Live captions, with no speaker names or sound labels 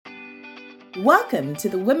Welcome to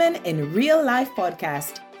the Women in Real Life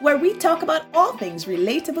podcast, where we talk about all things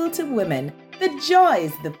relatable to women, the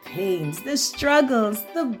joys, the pains, the struggles,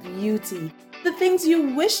 the beauty, the things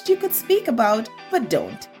you wished you could speak about but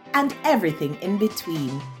don't, and everything in between.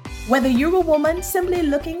 Whether you're a woman simply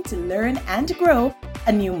looking to learn and grow,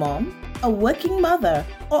 a new mom, a working mother,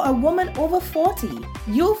 or a woman over 40,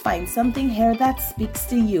 you'll find something here that speaks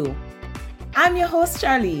to you. I'm your host,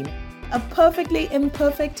 Sharlene, a perfectly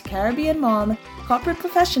imperfect Caribbean mom, corporate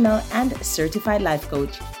professional, and certified life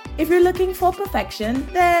coach. If you're looking for perfection,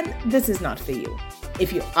 then this is not for you.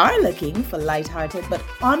 If you are looking for lighthearted but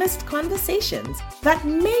honest conversations that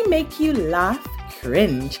may make you laugh,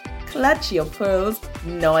 cringe, clutch your pearls,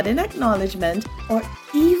 nod in acknowledgement, or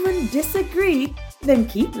even disagree, then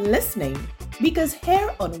keep listening. Because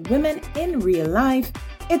here on Women in Real Life,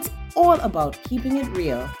 it's all about keeping it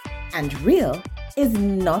real. And real is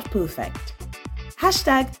not perfect.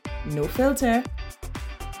 Hashtag no filter.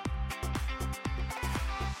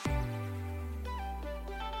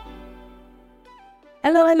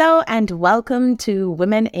 Hello, and welcome to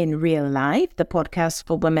Women in Real Life, the podcast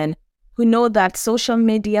for women who know that social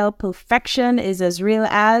media perfection is as real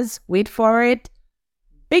as, wait for it,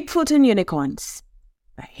 Bigfoot and unicorns.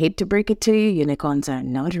 I hate to break it to you, unicorns are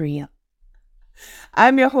not real.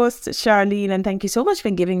 I'm your host, Sharlene, and thank you so much for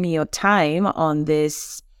giving me your time on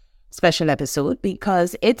this special episode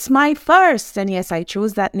because it's my first. And yes, I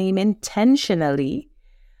chose that name intentionally.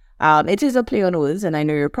 It is a play on words, and I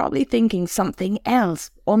know you're probably thinking something else,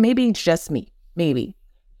 or maybe it's just me, maybe.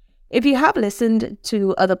 If you have listened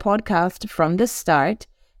to other podcasts from the start,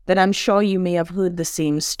 then I'm sure you may have heard the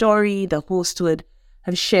same story. The host would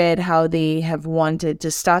have shared how they have wanted to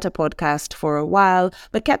start a podcast for a while,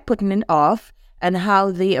 but kept putting it off, and how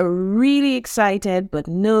they are really excited but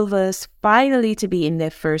nervous finally to be in their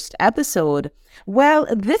first episode. Well,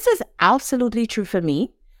 this is absolutely true for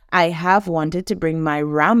me. I have wanted to bring my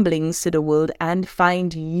ramblings to the world and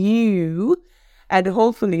find you, and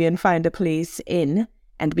hopefully find a place in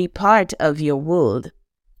and be part of your world.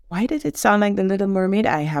 Why did it sound like The Little Mermaid?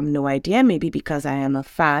 I have no idea. Maybe because I am a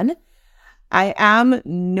fan. I am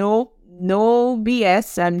no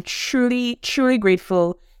BS. I'm truly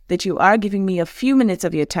grateful that you are giving me a few minutes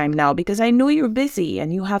of your time now because I know you're busy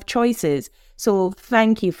and you have choices. So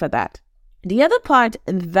thank you for that. The other part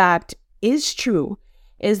that is true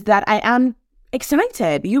is that I am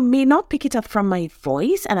excited. You may not pick it up from my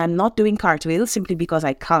voice, and I'm not doing cartwheels simply because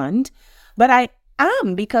I can't, but I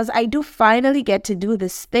am, because I do finally get to do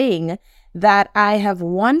this thing that I have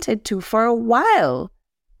wanted to for a while.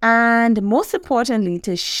 And most importantly,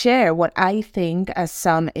 to share what I think as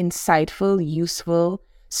some insightful, useful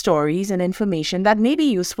stories and information that may be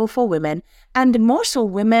useful for women, and more so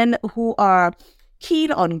women who are keen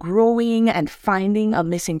on growing and finding a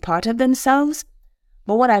missing part of themselves.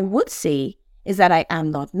 But what I would say is that I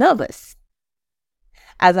am not nervous.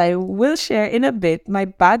 As I will share in a bit, my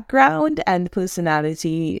background and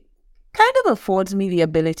personality kind of affords me the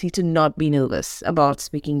ability to not be nervous about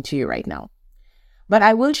speaking to you right now. But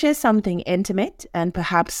I will share something intimate and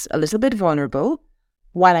perhaps a little bit vulnerable.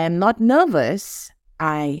 While I am not nervous,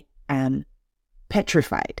 I am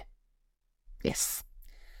petrified. Yes.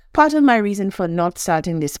 Part of my reason for not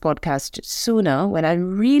starting this podcast sooner, when I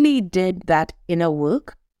really did that inner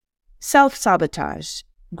work, self-sabotage,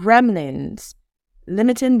 gremlins,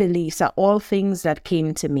 limiting beliefs are all things that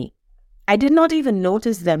came to me. I did not even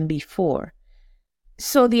notice them before.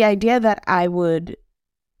 So the idea that I would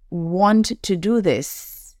want to do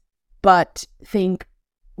this, but think,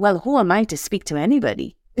 well, who am I to speak to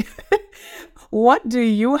anybody? What do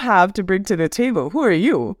you have to bring to the table? Who are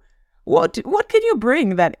you? What can you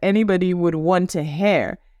bring that anybody would want to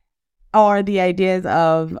hear? Or the ideas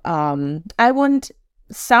of, I won't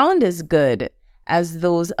sound as good as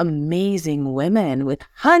those amazing women with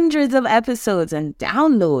hundreds of episodes and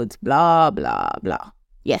downloads, blah, blah, blah.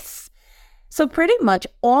 Yes. So pretty much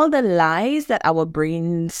all the lies that our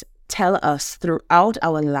brains tell us throughout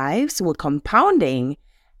our lives were compounding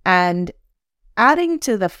and adding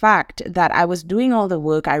to the fact that I was doing all the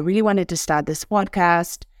work. I really wanted to start this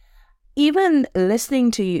podcast. Even listening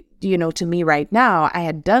to to me right now, I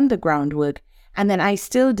had done the groundwork, and then I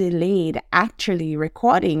still delayed actually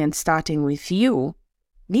recording and starting with you.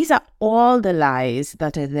 These are all the lies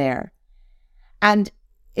that are there. And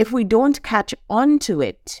if we don't catch on to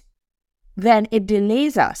it, then it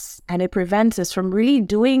delays us and it prevents us from really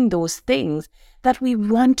doing those things that we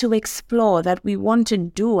want to explore, that we want to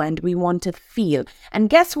do and we want to feel. And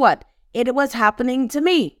guess what? It was happening to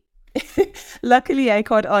me. Luckily, I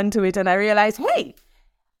caught on to it and I realized, hey,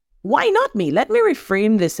 why not me? Let me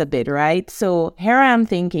reframe this a bit, right? So here I am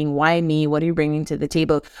thinking, why me? What are you bringing to the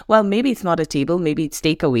table? Well, maybe it's not a table. Maybe it's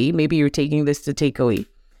takeaway. Maybe you're taking this to takeaway.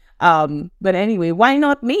 But anyway, why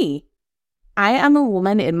not me? I am a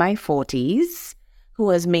woman in my 40s who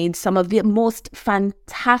has made some of the most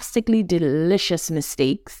fantastically delicious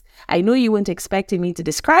mistakes. I know you weren't expecting me to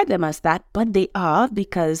describe them as that, but they are,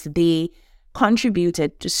 because they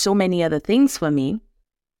contributed to so many other things for me.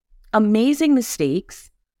 Amazing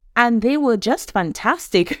mistakes. And they were just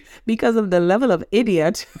fantastic because of the level of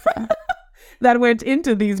idiot that went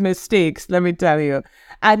into these mistakes, let me tell you.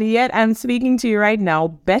 And yet I'm speaking to you right now,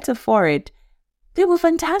 better for it. They were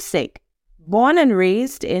fantastic. Born and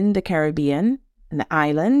raised in the Caribbean, an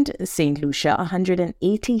island, St. Lucia,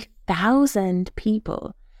 180,000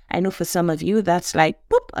 people. I know for some of you, that's like,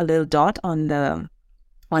 boop, a little dot on the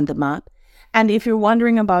map. And if you're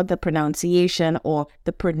wondering about the pronunciation or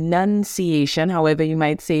the pronunciation, however you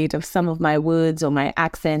might say it, of some of my words or my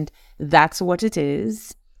accent, that's what it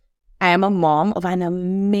is. I am a mom of an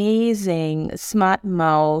amazing, smart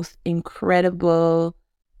mouth, incredible,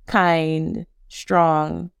 kind,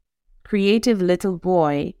 strong, creative little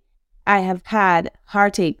boy. I have had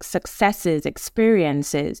heartache, successes,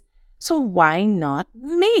 experiences. So why not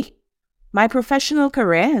me? My professional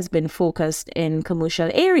career has been focused in commercial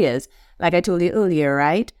areas, like I told you earlier,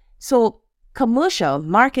 right? So commercial,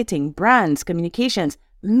 marketing, brands, communications,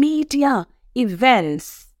 media,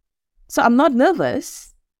 events. So I'm not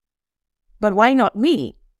nervous, but why not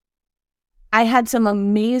me? I had some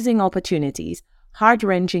amazing opportunities,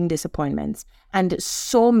 heart-wrenching disappointments, and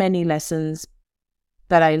so many lessons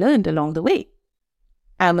that I learned along the way.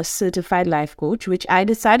 I'm a certified life coach, which I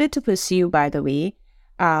decided to pursue, by the way,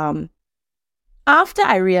 after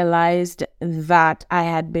I realized that I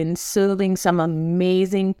had been serving some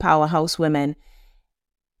amazing powerhouse women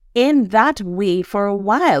in that way for a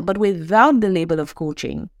while, but without the label of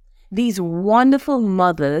coaching. These wonderful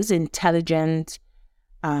mothers, intelligent,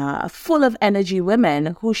 full of energy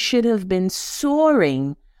women who should have been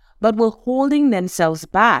soaring, but were holding themselves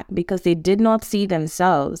back because they did not see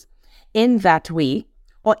themselves in that way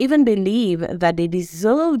or even believe that they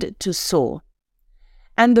deserved to soar.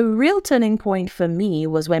 And the real turning point for me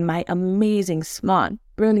was when my amazing, smart,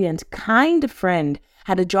 brilliant, kind friend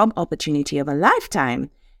had a job opportunity of a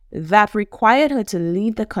lifetime that required her to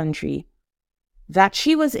leave the country that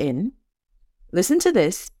she was in, listen to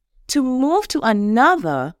this, to move to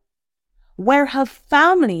another where her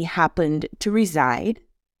family happened to reside,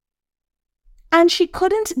 and she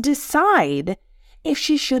couldn't decide if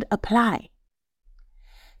she should apply.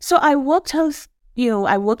 So I walked her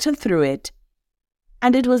through it.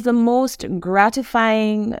 And it was the most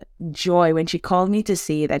gratifying joy when she called me to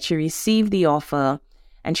say that she received the offer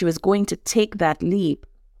and she was going to take that leap.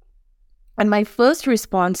 And my first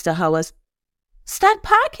response to her was, start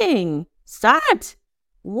packing. Start.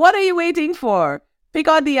 What are you waiting for? Pick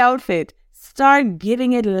out the outfit. Start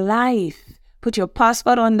giving it life. Put your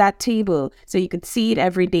passport on that table so you could see it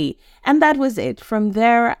every day. And that was it. From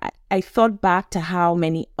there, I thought back to how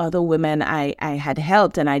many other women I had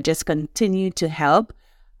helped, and I just continued to help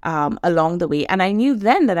along the way. And I knew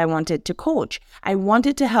then that I wanted to coach. I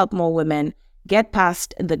wanted to help more women get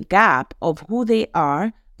past the gap of who they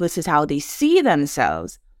are versus how they see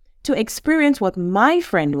themselves to experience what my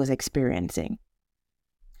friend was experiencing.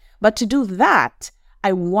 But to do that,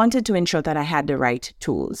 I wanted to ensure that I had the right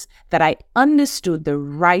tools, that I understood the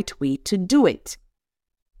right way to do it.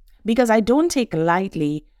 Because I don't take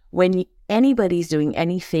lightly when anybody's doing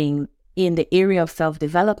anything in the area of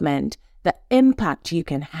self-development, the impact you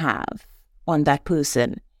can have on that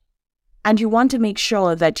person. And you want to make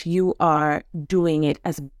sure that you are doing it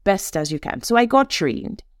as best as you can. So I got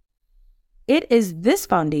trained. It is this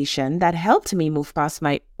foundation that helped me move past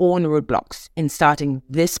my own roadblocks in starting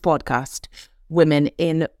this podcast, Women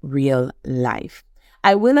in Real Life.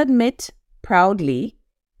 I will admit proudly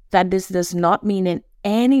that this does not mean in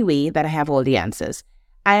any way that I have all the answers.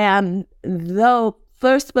 I am the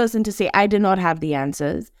first person to say I do not have the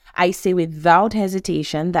answers. I say without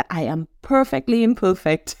hesitation that I am perfectly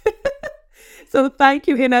imperfect. So thank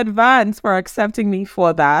you in advance for accepting me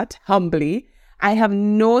for that, humbly. I have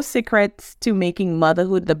no secrets to making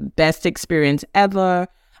motherhood the best experience ever.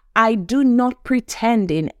 I do not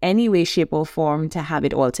pretend in any way, shape, or form to have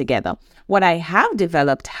it all together. What I have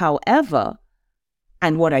developed, however,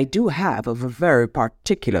 and what I do have of a very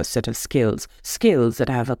particular set of skills that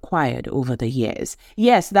I have acquired over the years.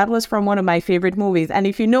 Yes, that was from one of my favorite movies. And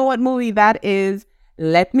if you know what movie that is,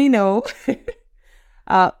 let me know.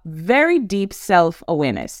 Very deep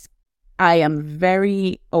self-awareness. I am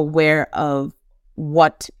very aware of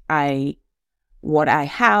what I what I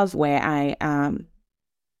have, where I am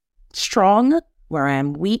strong, where I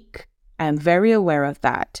am weak. I am very aware of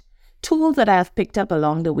that. Tools that I have picked up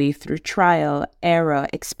along the way through trial, error,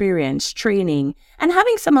 experience, training, and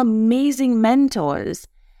having some amazing mentors.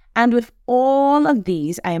 And with all of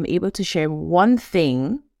these, I am able to share one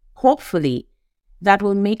thing, hopefully, that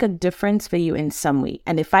will make a difference for you in some way.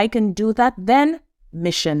 And if I can do that, then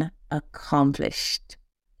mission accomplished.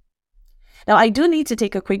 Now, I do need to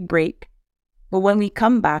take a quick break, but when we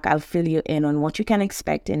come back, I'll fill you in on what you can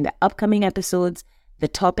expect in the upcoming episodes, the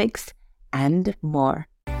topics, and more.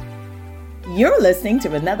 You're listening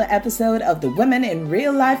to another episode of the Women in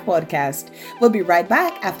Real Life podcast. We'll be right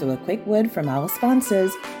back after a quick word from our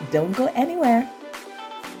sponsors. Don't go anywhere.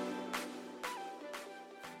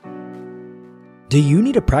 Do you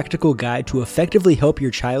need a practical guide to effectively help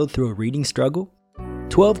your child through a reading struggle?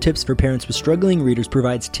 12 Tips for Parents with Struggling Readers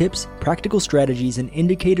provides tips, practical strategies, and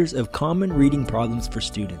indicators of common reading problems for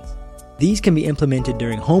students. These can be implemented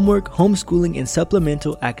during homework, homeschooling, and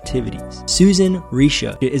supplemental activities. Susan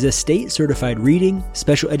Risha is a state-certified reading,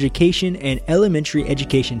 special education, and elementary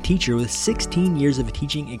education teacher with 16 years of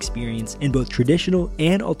teaching experience in both traditional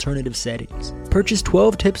and alternative settings. Purchase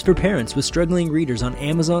 12 Tips for Parents with Struggling Readers on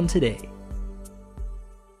Amazon today.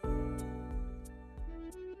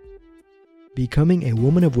 Becoming a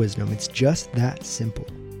woman of wisdom, it's just that simple.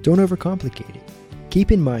 Don't overcomplicate it.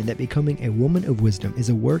 Keep in mind that becoming a woman of wisdom is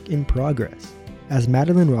a work in progress. As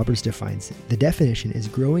Madeline Roberts defines it, the definition is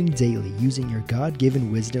growing daily using your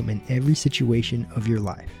God-given wisdom in every situation of your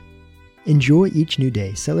life. Enjoy each new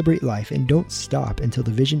day, celebrate life, and don't stop until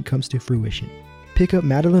the vision comes to fruition. Pick up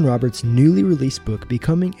Madeline Roberts' newly released book,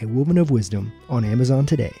 Becoming a Woman of Wisdom, on Amazon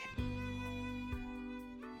today.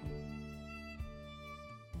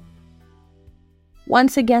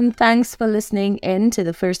 Once again, thanks for listening in to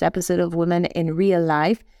the first episode of Women in Real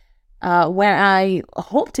Life, where I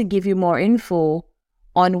hope to give you more info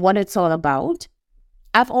on what it's all about.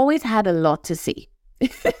 I've always had a lot to say.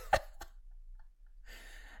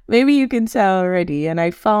 Maybe you can tell already, and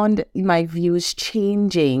I found my views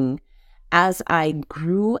changing as I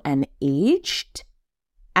grew and aged.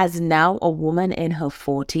 As now a woman in her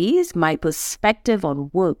 40s, my perspective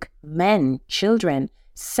on work, men, children,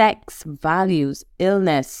 sex, values,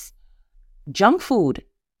 illness, junk food,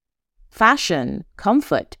 fashion,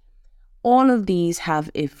 comfort, all of these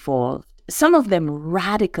have evolved. Some of them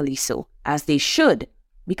radically so, as they should,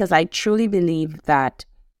 because I truly believe that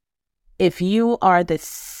if you are the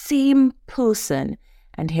same person,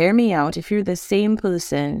 and hear me out, if you're the same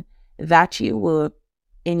person that you were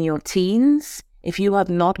in your teens, if you have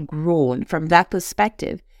not grown from that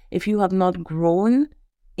perspective, if you have not grown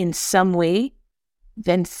in some way,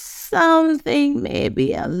 then something may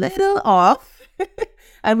be a little off.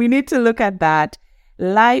 And we need to look at that.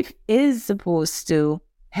 Life is supposed to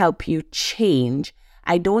help you change.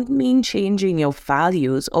 I don't mean changing your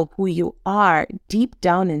values or who you are deep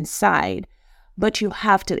down inside, but you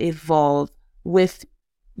have to evolve with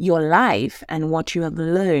your life and what you have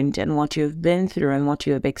learned and what you've been through and what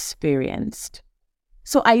you have experienced.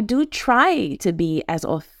 So I do try to be as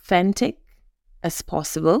authentic as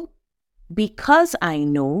possible, because I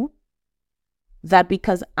know that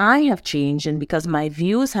because I have changed and because my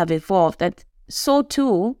views have evolved, that so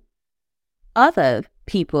too other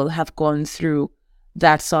people have gone through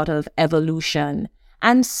that sort of evolution.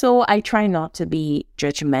 And so I try not to be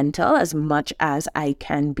judgmental as much as I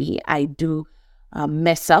can be. I do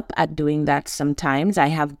mess up at doing that sometimes. I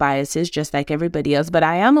have biases just like everybody else, but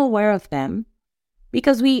I am aware of them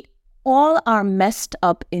because we all are messed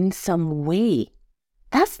up in some way.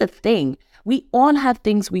 That's the thing. We all have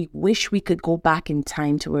things we wish we could go back in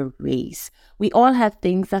time to erase. We all have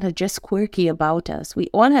things that are just quirky about us. We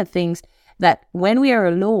all have things that when we are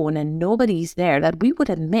alone and nobody's there, that we would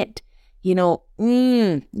admit, that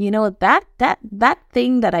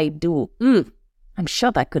thing that I do, I'm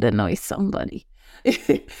sure that could annoy somebody.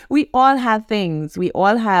 We all have things. We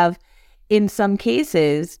all have, in some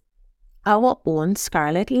cases, our own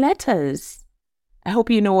scarlet letters. I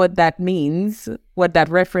hope you know what that means, what that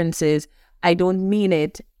reference is. I don't mean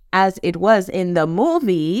it as it was in the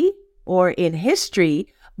movie or in history,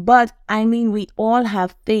 but I mean we all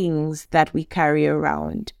have things that we carry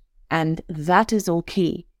around, and that is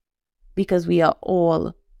okay because we are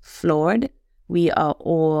all flawed. We are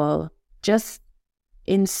all just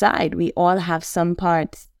inside. We all have some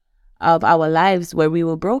parts of our lives where we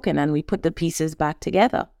were broken and we put the pieces back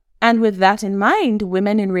together. And with that in mind,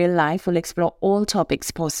 Women in Real Life will explore all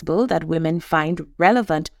topics possible that women find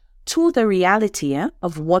relevant to the reality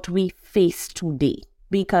of what we face today.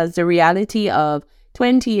 Because the reality of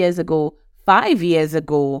 20 years ago, 5 years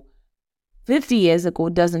ago, 50 years ago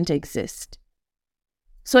doesn't exist.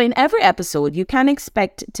 So in every episode, you can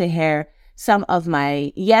expect to hear some of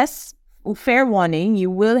my, yes, fair warning,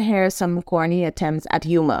 you will hear some corny attempts at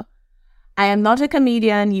humor. I am not a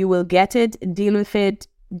comedian. You will get it, deal with it.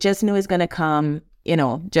 Just know it's going to come,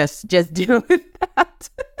 just deal with that.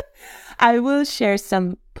 I will share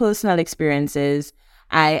some personal experiences.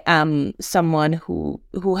 I am someone who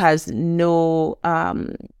has no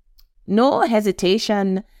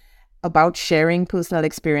hesitation about sharing personal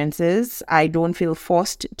experiences. I don't feel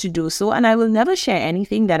forced to do so, and I will never share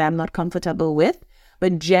anything that I'm not comfortable with.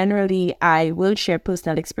 But generally, I will share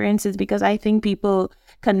personal experiences because I think people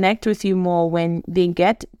connect with you more when they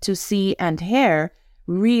get to see and hear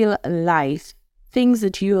real life things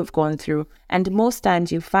that you have gone through. And most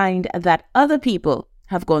times you find that other people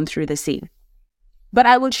have gone through the same. But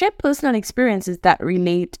I will share personal experiences that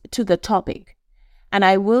relate to the topic. And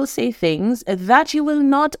I will say things that you will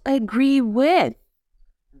not agree with.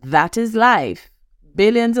 That is life.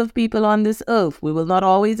 Billions of people on this earth. We will not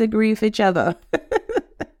always agree with each other.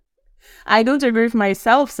 I don't agree with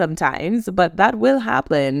myself sometimes, but that will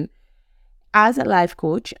happen. As a life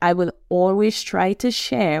coach, I will always try to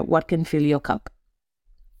share what can fill your cup.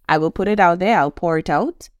 I will put it out there. I'll pour it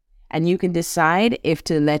out. And you can decide if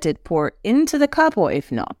to let it pour into the cup or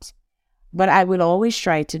if not. But I will always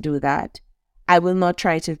try to do that. I will not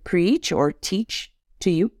try to preach or teach to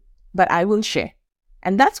you, but I will share.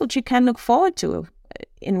 And that's what you can look forward to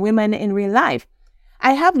in Women in Real Life.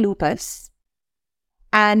 I have lupus,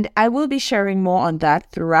 and I will be sharing more on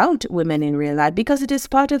that throughout Women in Real Life because it is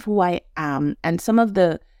part of who I am. And some of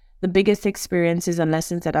the biggest experiences and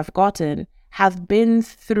lessons that I've gotten have been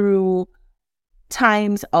through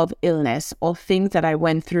times of illness or things that I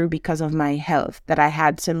went through because of my health, that I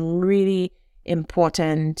had some really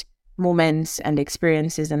important moments and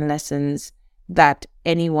experiences and lessons that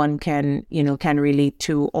anyone can relate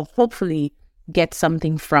to or hopefully get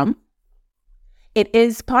something from. It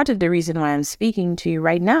is part of the reason why I'm speaking to you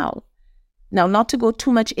right now. Now, not to go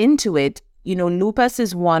too much into it, lupus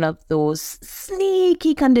is one of those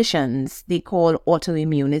sneaky conditions they call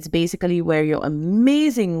autoimmune. It's basically where your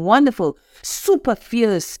amazing, wonderful, super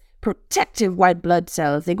fierce, protective white blood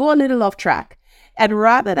cells, they go a little off track. And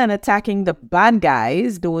rather than attacking the bad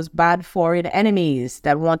guys, those bad foreign enemies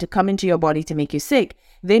that want to come into your body to make you sick,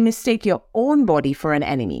 they mistake your own body for an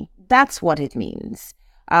enemy. That's what it means.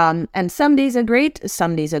 And some days are great,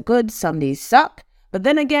 some days are good, some days suck. But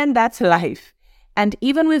then again, that's life. And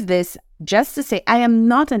even with this, just to say, I am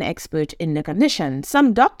not an expert in the condition.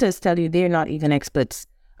 Some doctors tell you they're not even experts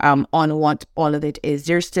on what all of it is.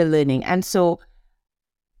 They're still learning. And so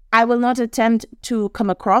I will not attempt to come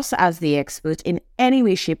across as the expert in any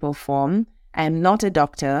way, shape, or form. I am not a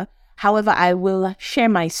doctor. However, I will share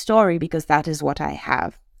my story because that is what I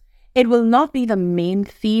have. It will not be the main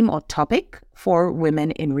theme or topic for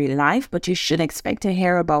Women in Real Life, but you should expect to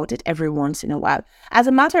hear about it every once in a while. As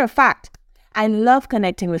a matter of fact, I love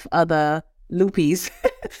connecting with other loopies.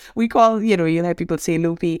 We call, you hear people say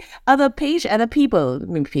loopy, other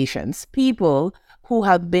patients, people who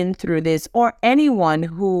have been through this, or anyone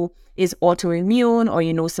who is autoimmune,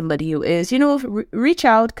 or somebody who is, reach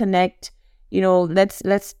out, connect,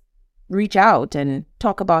 let's reach out and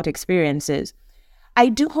talk about experiences. I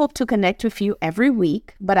do hope to connect with you every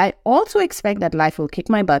week, but I also expect that life will kick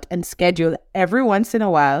my butt and schedule every once in a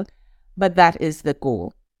while, but that is the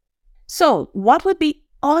goal. So what would be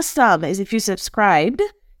awesome is if you subscribed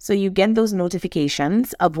so you get those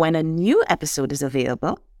notifications of when a new episode is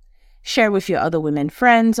available. Share with your other women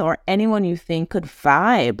friends or anyone you think could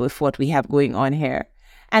vibe with what we have going on here.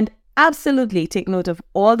 And absolutely take note of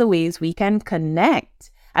all the ways we can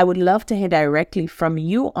connect. I would love to hear directly from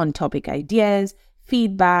you on topic ideas,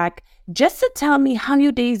 feedback, just to tell me how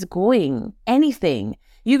your day is going, anything.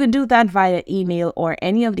 You can do that via email or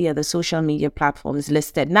any of the other social media platforms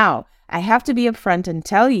listed. Now, I have to be upfront and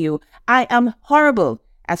tell you, I am horrible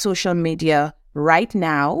at social media right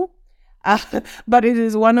now. But it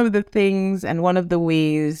is one of the things and one of the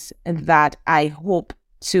ways that I hope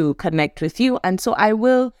to connect with you. And so I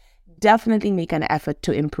will definitely make an effort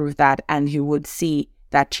to improve that, and you would see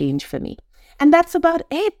that change for me. And that's about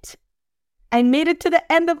it. I made it to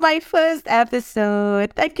the end of my first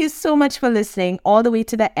episode. Thank you so much for listening all the way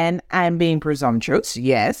to the end. I'm being presumptuous,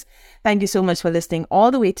 yes. Thank you so much for listening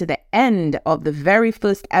all the way to the end of the very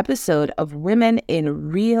first episode of Women in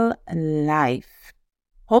Real Life.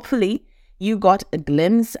 Hopefully, you got a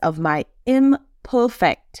glimpse of my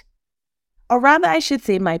imperfect, or rather I should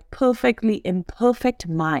say my perfectly imperfect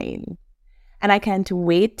mind. And I can't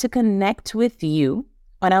wait to connect with you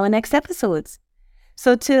on our next episodes.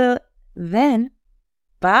 So till then,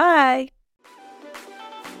 bye.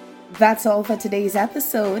 That's all for today's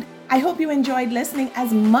episode. I hope you enjoyed listening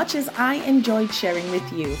as much as I enjoyed sharing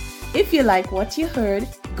with you. If you like what you heard,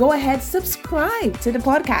 go ahead, subscribe to the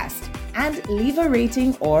podcast and leave a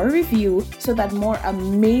rating or a review so that more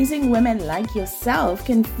amazing women like yourself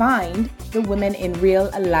can find the Women in Real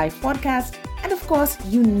Life podcast. And of course,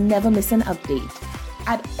 you never miss an update.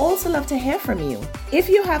 I'd also love to hear from you. If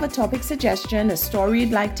you have a topic suggestion, a story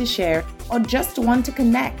you'd like to share, or just want to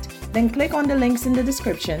connect, then click on the links in the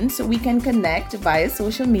description so we can connect via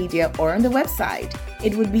social media or on the website.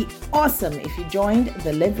 It would be awesome if you joined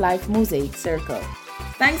the Live Life Mosaic Circle.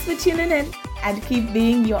 Thanks for tuning in and keep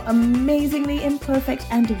being your amazingly imperfect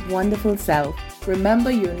and wonderful self. Remember,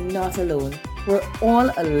 you're not alone. We're all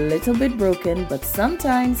a little bit broken, but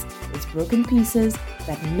sometimes it's broken pieces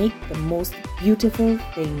that make the most beautiful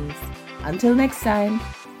things. Until next time,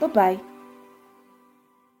 bye-bye.